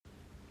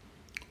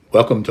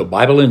Welcome to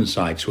Bible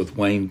Insights with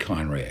Wayne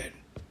Conrad.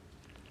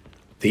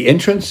 The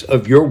entrance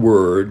of your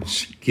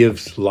words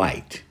gives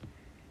light.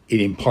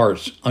 It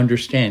imparts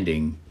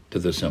understanding to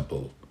the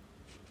simple.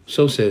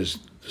 So says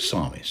the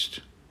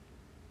psalmist.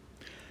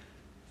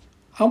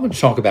 I want to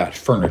talk about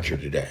furniture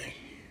today.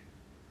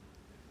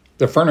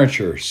 The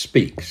furniture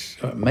speaks.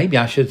 Maybe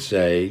I should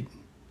say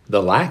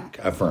the lack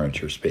of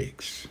furniture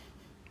speaks.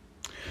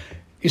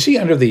 You see,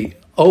 under the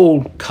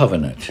Old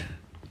Covenant,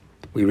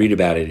 we read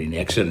about it in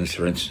Exodus,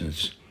 for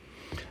instance,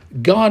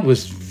 God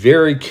was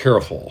very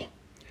careful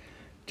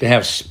to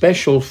have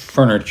special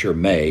furniture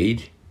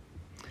made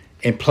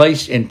and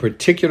placed in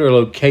particular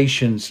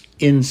locations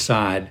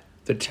inside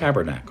the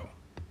tabernacle.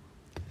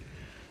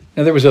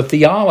 Now, there was a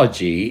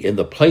theology in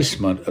the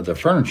placement of the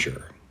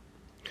furniture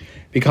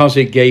because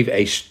it gave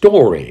a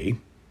story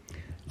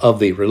of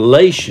the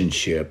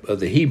relationship of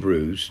the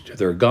Hebrews to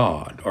their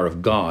God, or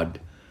of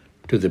God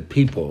to the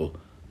people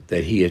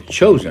that he had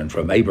chosen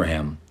from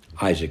Abraham,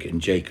 Isaac,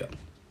 and Jacob.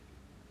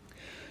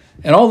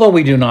 And although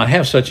we do not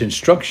have such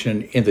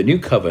instruction in the New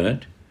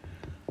Covenant,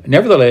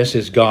 nevertheless,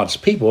 as God's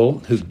people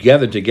who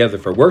gather together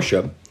for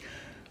worship,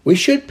 we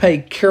should pay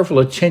careful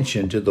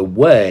attention to the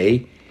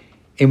way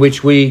in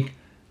which we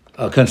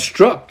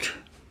construct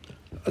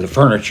the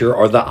furniture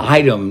or the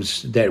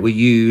items that we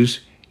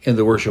use in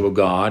the worship of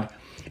God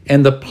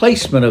and the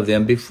placement of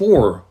them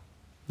before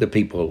the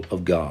people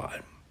of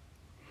God.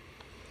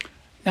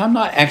 Now, I'm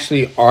not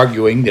actually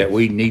arguing that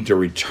we need to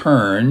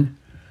return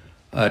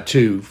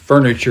to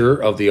furniture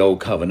of the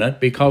Old Covenant,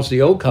 because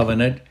the Old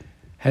Covenant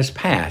has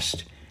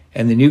passed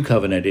and the New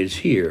Covenant is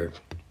here.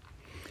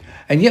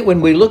 And yet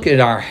when we look at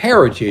our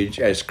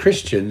heritage as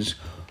Christians,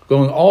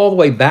 going all the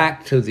way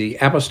back to the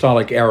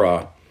apostolic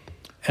era,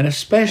 and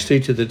especially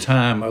to the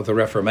time of the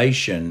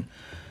Reformation,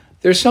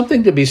 there's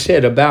something to be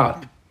said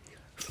about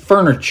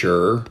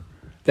furniture,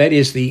 that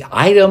is, the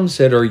items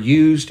that are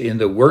used in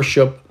the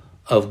worship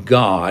of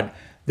God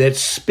that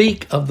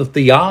speak of the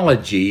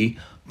theology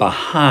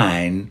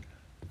behind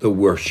the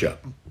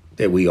worship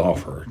that we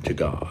offer to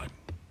God.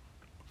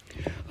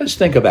 Let's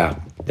think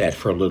about that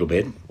for a little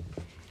bit.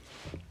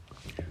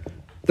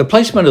 The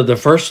placement of the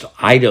first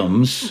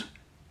items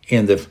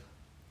in the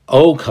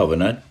Old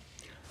Covenant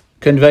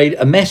conveyed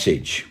a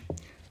message.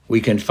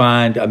 We can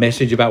find a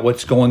message about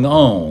what's going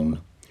on.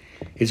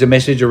 It's a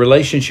message, a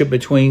relationship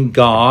between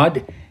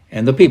God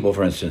and the people,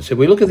 for instance. If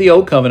we look at the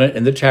Old Covenant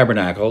and the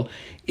Tabernacle,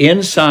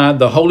 inside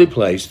the holy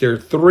place, there are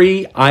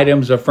three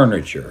items of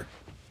furniture.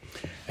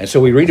 And so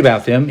we read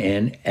about them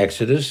in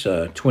Exodus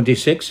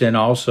 26 and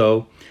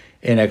also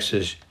in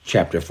Exodus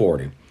chapter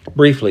 40.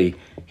 Briefly,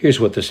 here's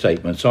what the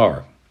statements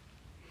are.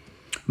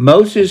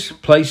 Moses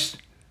placed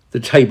the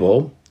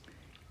table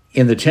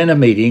in the tent of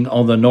meeting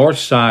on the north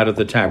side of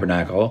the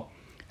tabernacle,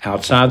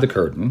 outside the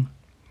curtain,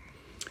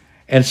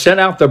 and set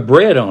out the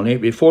bread on it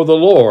before the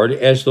Lord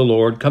as the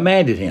Lord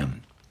commanded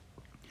him.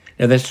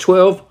 Now that's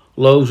 12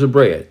 loaves of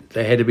bread.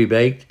 They had to be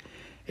baked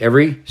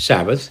every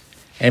Sabbath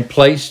and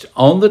placed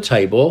on the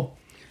table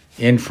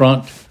in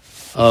front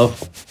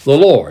of the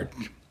Lord.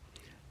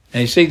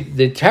 And you see,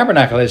 the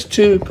tabernacle has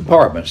two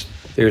compartments.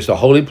 There's the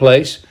holy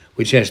place,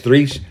 which has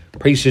three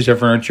pieces of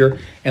furniture,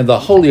 and the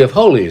Holy of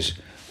Holies,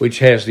 which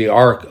has the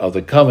Ark of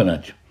the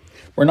Covenant.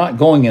 We're not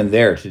going in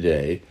there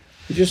today.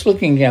 We're just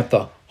looking at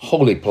the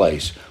holy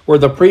place, where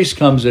the priest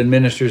comes and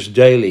ministers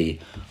daily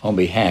on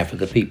behalf of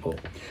the people.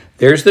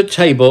 There's the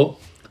Table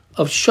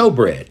of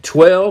Showbread,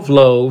 12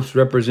 loaves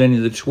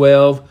representing the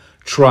 12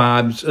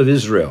 tribes of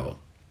Israel.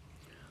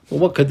 Well,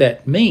 what could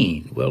that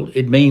mean? Well,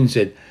 it means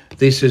that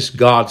this is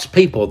God's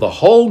people, the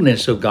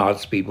wholeness of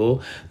God's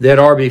people that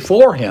are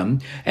before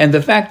him. And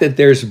the fact that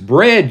there's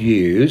bread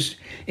used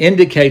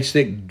indicates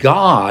that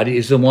God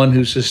is the one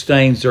who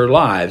sustains their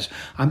lives.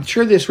 I'm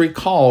sure this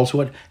recalls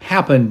what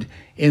happened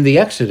in the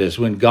Exodus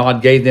when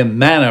God gave them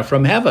manna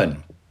from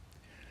heaven.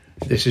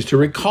 This is to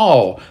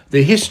recall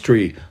the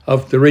history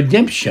of the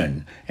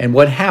redemption and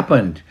what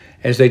happened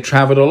as they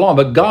traveled along.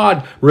 But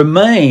God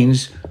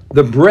remains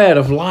the bread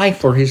of life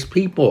for his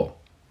people.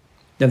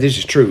 Now, this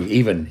is true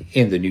even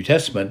in the New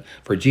Testament,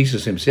 for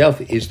Jesus himself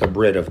is the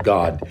bread of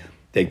God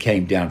that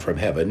came down from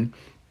heaven.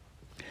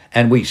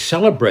 And we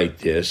celebrate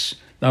this,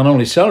 not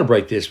only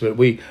celebrate this, but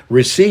we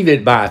receive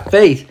it by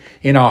faith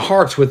in our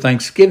hearts with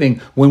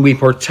thanksgiving when we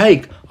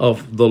partake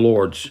of the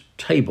Lord's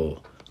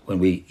table, when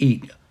we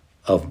eat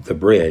of the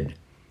bread.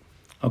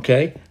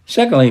 Okay?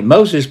 Secondly,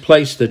 Moses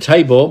placed the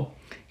table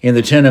in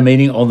the tent of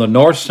meeting on the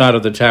north side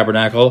of the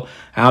tabernacle,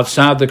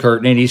 outside the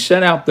curtain, and he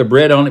set out the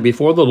bread on it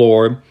before the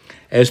Lord,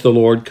 as the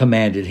Lord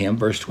commanded him.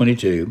 Verse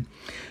 22.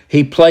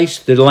 He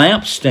placed the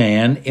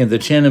lampstand in the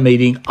tent of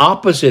meeting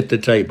opposite the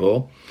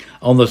table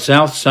on the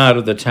south side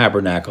of the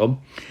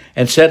tabernacle,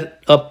 and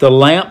set up the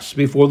lamps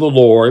before the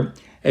Lord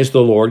as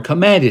the Lord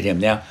commanded him.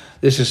 Now,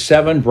 this is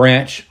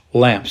 7-branch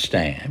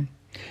lampstand,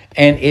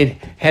 and it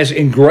has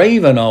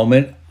engraven on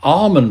it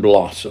almond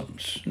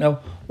blossoms. Now,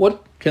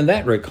 what can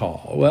that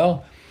recall?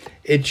 Well,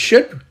 it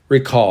should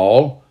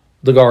recall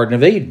the Garden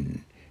of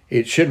Eden.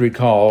 It should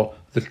recall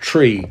the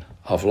tree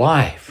of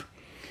life.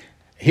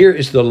 Here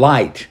is the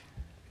light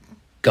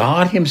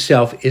God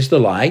himself is the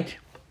light.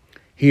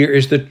 Here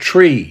is the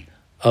tree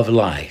of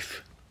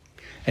life.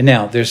 And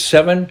now there's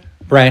 7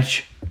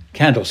 branch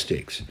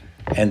candlesticks,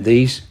 and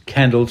these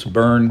candles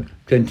burn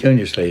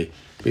continuously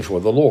before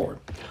the Lord.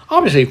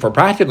 Obviously, for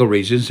practical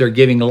reasons, they're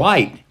giving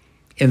light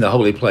in the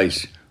holy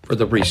place for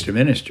the priest to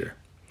minister.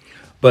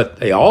 But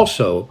they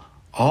also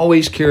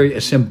always carry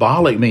a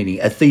symbolic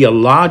meaning, a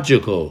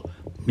theological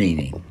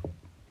meaning.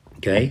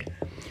 Okay?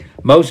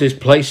 Moses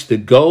placed the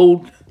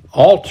gold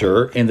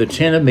altar in the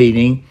tent of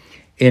meeting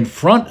in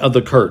front of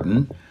the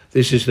curtain.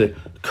 This is the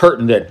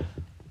curtain that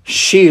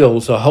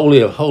shields the Holy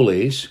of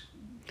Holies.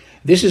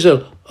 This is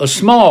a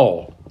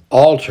small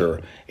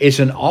altar. It's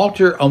an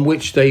altar on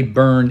which they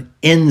burn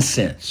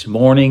incense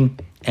morning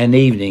and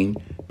evening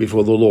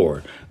before the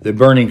Lord. They're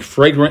burning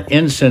fragrant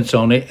incense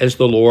on it as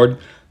the Lord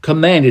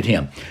commanded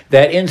him.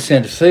 That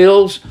incense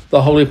fills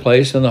the holy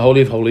place and the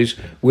Holy of Holies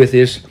with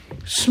this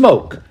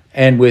smoke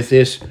and with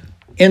this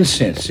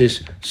incense,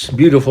 this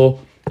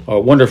beautiful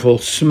or wonderful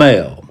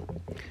smell.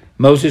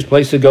 Moses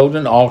placed the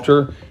golden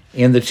altar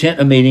in the tent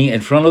of meeting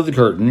in front of the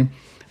curtain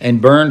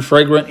and burned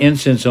fragrant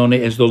incense on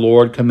it as the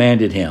Lord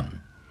commanded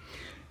him.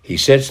 He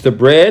sets the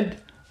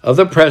bread of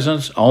the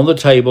presence on the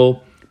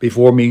table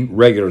before me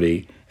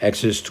regularly,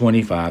 Exodus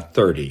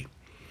 25:30.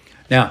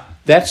 Now,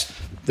 that's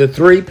the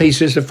 3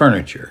 pieces of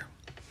furniture.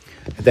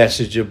 That's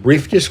just a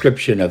brief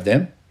description of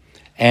them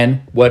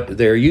and what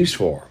they're used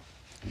for.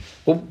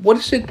 Well, what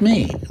does it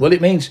mean? Well,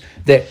 it means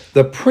that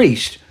the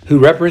priest who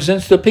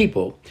represents the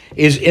people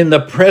is in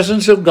the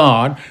presence of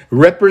God,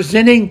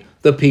 representing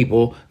the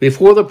people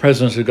before the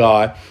presence of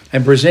God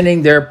and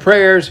presenting their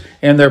prayers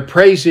and their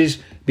praises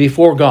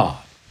before God.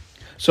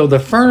 So the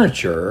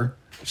furniture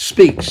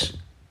speaks.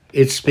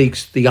 It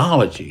speaks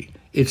theology.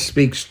 It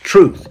speaks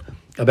truth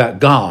about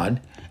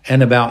God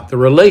and about the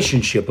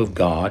relationship of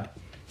God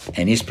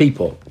and his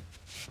people.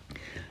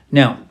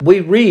 Now,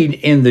 we read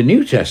in the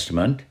New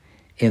Testament,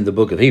 in the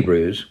book of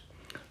Hebrews,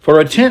 for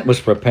a tent was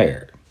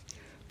prepared.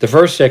 The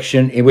first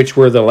section, in which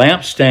were the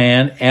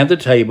lampstand and the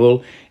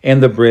table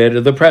and the bread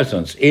of the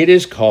presence. It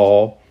is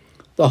called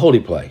the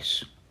holy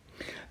place.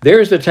 There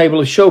is the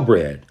table of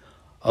showbread.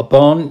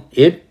 Upon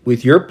it,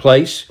 with your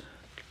place,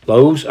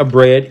 loaves of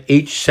bread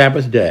each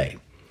Sabbath day.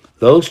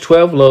 Those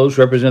 12 loaves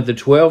represent the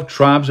 12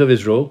 tribes of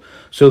Israel,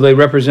 so they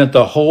represent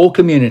the whole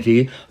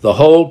community, the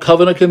whole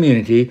covenant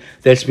community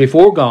that's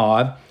before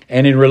God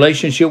and in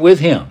relationship with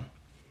him.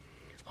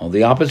 On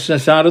the opposite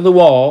side of the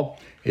wall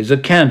is a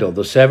candle,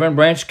 the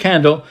 7-branch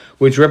candle,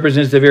 which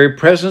represents the very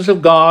presence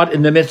of God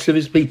in the midst of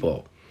his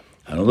people.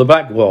 And on the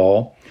back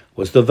wall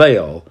was the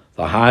veil,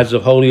 the hides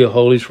of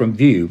Holies from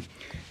view.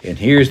 And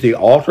here's the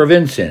altar of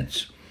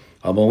incense,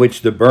 upon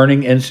which the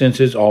burning incense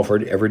is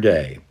offered every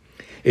day.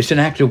 It's an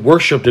act of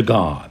worship to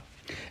God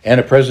and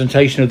a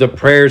presentation of the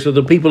prayers of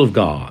the people of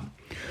God.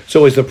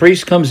 So as the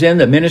priest comes in,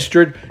 the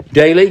ministered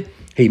daily,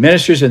 he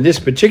ministers in this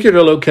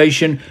particular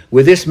location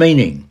with this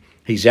meaning.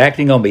 He's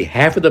acting on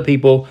behalf of the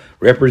people,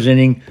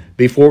 representing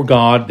before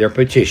God their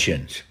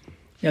petitions.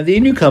 Now, in the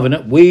New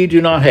Covenant, we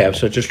do not have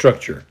such a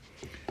structure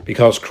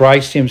because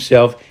Christ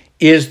himself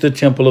is the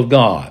temple of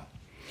God.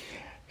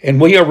 And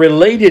we are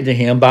related to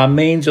him by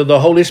means of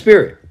the Holy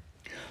Spirit.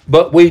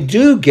 But we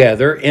do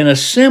gather in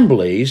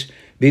assemblies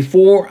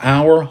before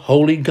our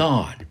holy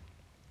God.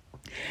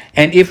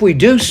 And if we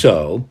do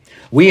so,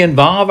 we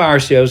involve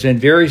ourselves in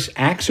various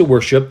acts of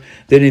worship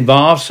that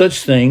involve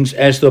such things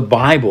as the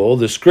Bible,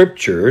 the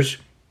Scriptures,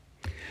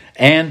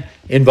 and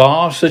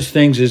involve such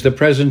things as the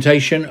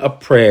presentation of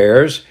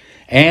prayers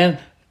and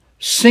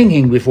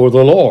singing before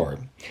the Lord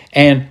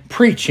and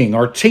preaching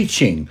or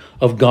teaching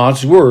of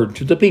God's Word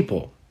to the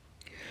people.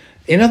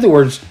 In other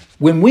words,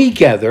 when we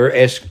gather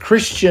as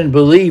Christian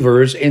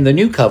believers in the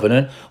New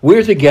Covenant,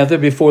 we're together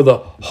before the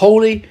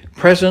holy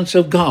presence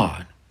of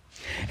God.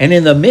 And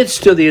in the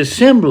midst of the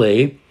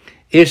assembly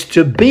is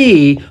to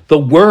be the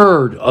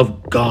Word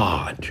of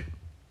God.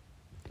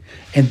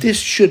 And this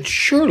should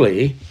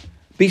surely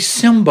be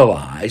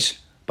symbolized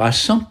by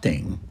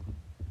something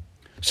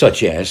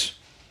such as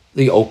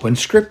the open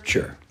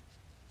Scripture.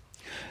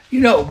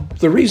 You know,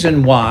 the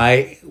reason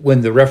why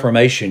when the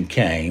Reformation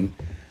came,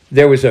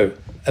 there was a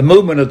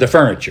movement of the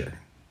furniture.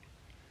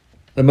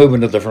 The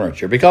movement of the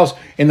furniture. Because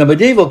in the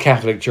medieval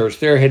Catholic Church,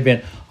 there had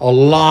been a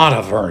lot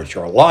of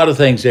furniture, a lot of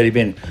things that had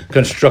been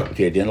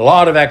constructed, and a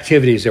lot of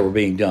activities that were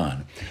being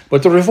done.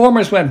 But the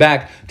Reformers went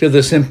back to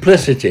the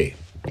simplicity.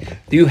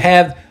 You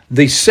have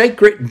the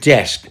sacred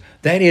desk.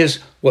 That is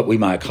what we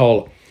might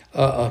call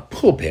a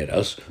pulpit,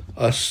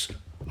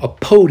 a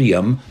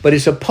podium, but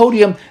it's a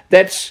podium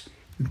that's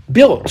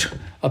built,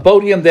 a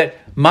podium that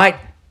might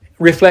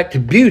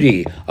reflect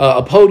beauty,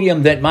 a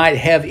podium that might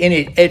have in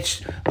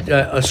it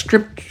a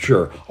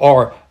scripture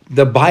or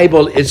the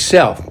Bible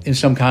itself in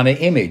some kind of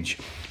image.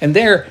 And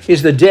there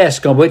is the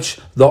desk on which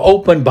the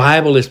open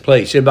Bible is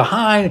placed. And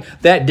behind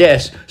that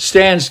desk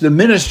stands the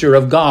minister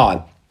of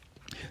God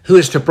who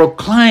is to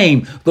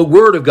proclaim the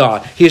Word of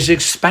God. He is to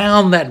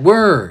expound that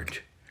Word.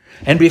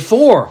 And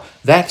before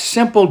that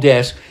simple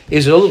desk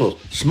is a little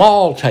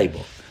small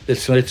table that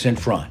sits in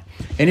front.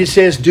 And it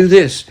says, do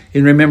this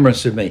in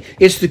remembrance of me.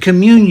 It's the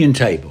communion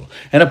table.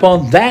 And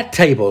upon that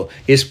table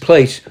is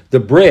placed the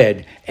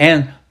bread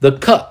and the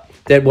cup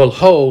that will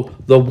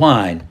hold the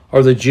wine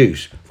or the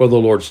juice for the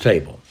Lord's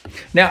table.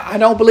 Now, I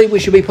don't believe we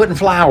should be putting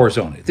flowers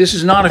on it. This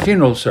is not a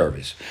funeral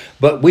service.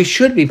 But we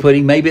should be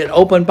putting maybe an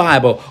open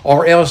Bible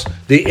or else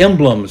the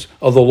emblems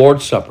of the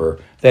Lord's Supper,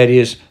 that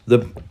is the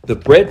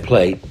bread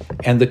plate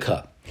and the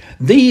cup.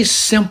 These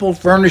simple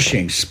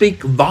furnishings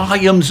speak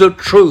volumes of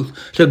truth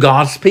to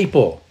God's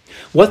people.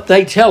 What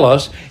they tell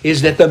us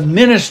is that the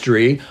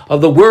ministry of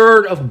the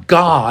Word of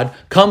God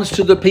comes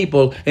to the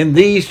people in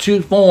these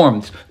two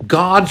forms.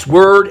 God's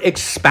Word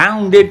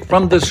expounded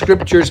from the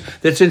Scriptures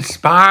that's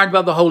inspired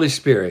by the Holy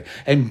Spirit,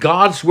 and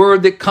God's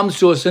Word that comes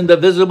to us in the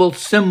visible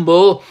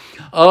symbol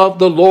of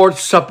the Lord's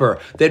Supper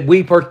that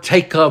we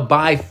partake of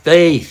by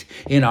faith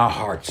in our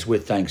hearts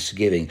with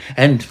thanksgiving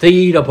and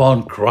feed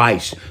upon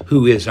Christ,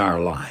 who is our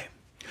life.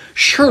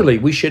 Surely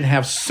we should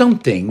have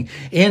something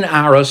in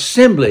our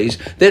assemblies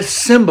that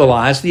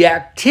symbolize the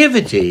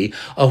activity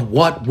of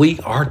what we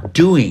are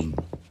doing.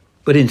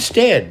 But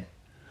instead,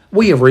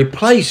 we have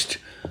replaced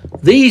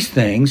these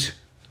things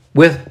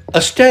with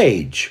a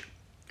stage.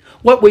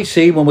 What we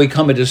see when we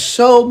come into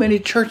so many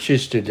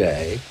churches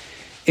today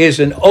is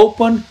an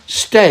open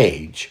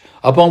stage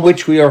upon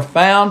which we are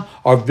found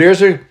are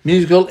various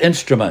musical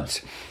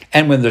instruments.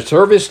 And when the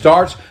service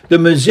starts, the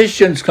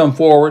musicians come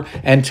forward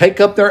and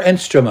take up their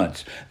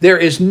instruments. There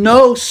is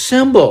no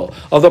symbol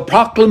of the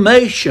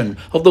proclamation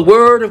of the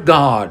Word of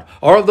God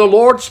or of the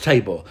Lord's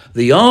table.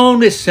 The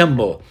only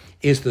symbol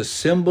is the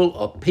symbol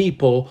of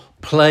people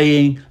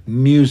playing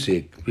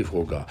music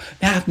before God.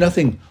 Now, I have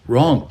nothing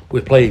wrong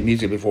with playing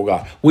music before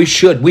God. We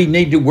should. We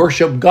need to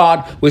worship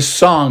God with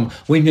song.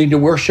 We need to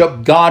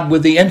worship God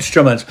with the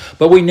instruments.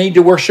 But we need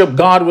to worship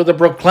God with the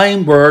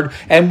proclaimed word.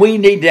 And we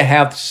need to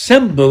have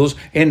symbols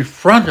in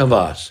front of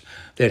us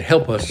that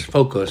help us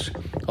focus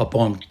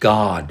upon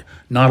God,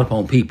 not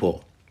upon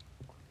people.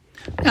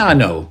 Now, I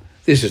know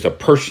this is a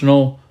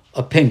personal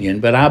opinion,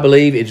 but I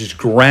believe it is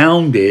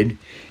grounded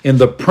in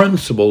the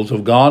principles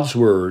of God's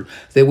Word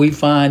that we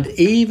find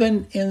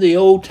even in the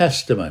Old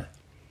Testament,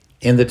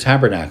 in the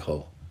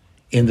tabernacle,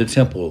 in the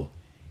temple,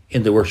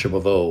 in the worship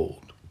of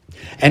old.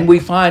 And we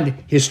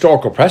find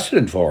historical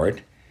precedent for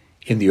it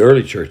in the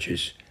early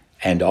churches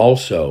and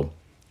also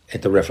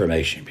at the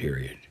Reformation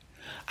period.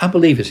 I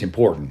believe it's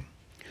important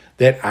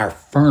that our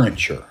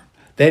furniture,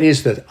 that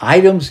is, the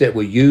items that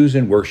we use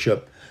in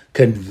worship,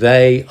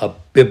 convey a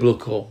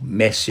biblical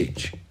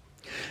message.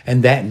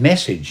 And that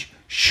message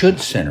should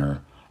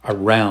center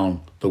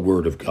around the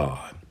Word of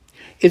God.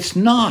 It's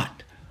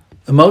not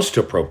the most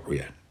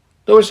appropriate,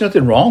 though there's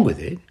nothing wrong with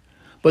it,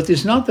 but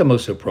it's not the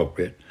most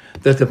appropriate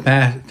that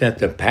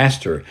the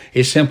pastor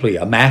is simply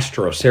a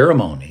master of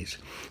ceremonies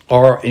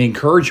or an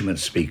encouragement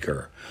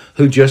speaker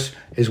who just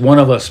is one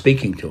of us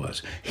speaking to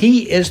us.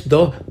 He is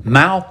the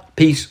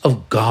mouthpiece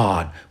of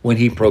God when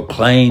he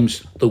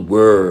proclaims the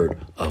Word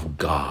of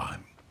God.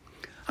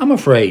 I'm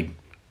afraid,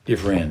 dear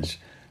friends,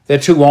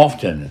 that too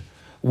often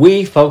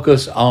we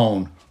focus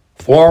on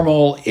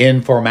formal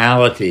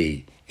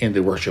informality in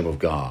the worship of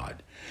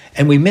God.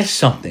 And we miss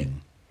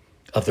something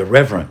of the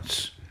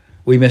reverence.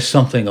 We miss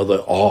something of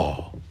the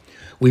awe.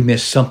 We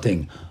miss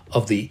something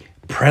of the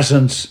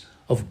presence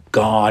of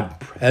God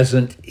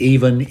present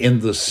even in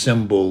the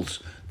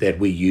symbols that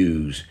we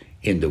use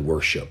in the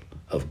worship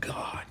of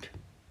God.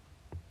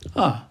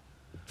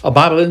 A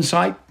Bible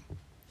insight?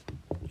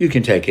 You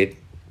can take it.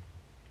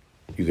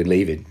 You can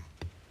leave it.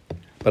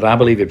 But I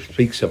believe it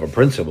speaks of a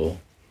principle,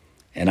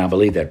 and I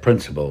believe that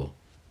principle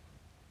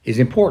is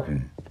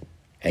important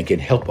and can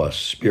help us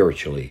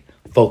spiritually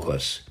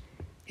focus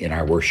in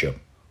our worship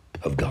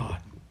of God.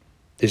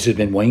 This has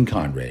been Wayne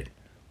Conrad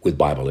with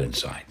Bible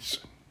Insights.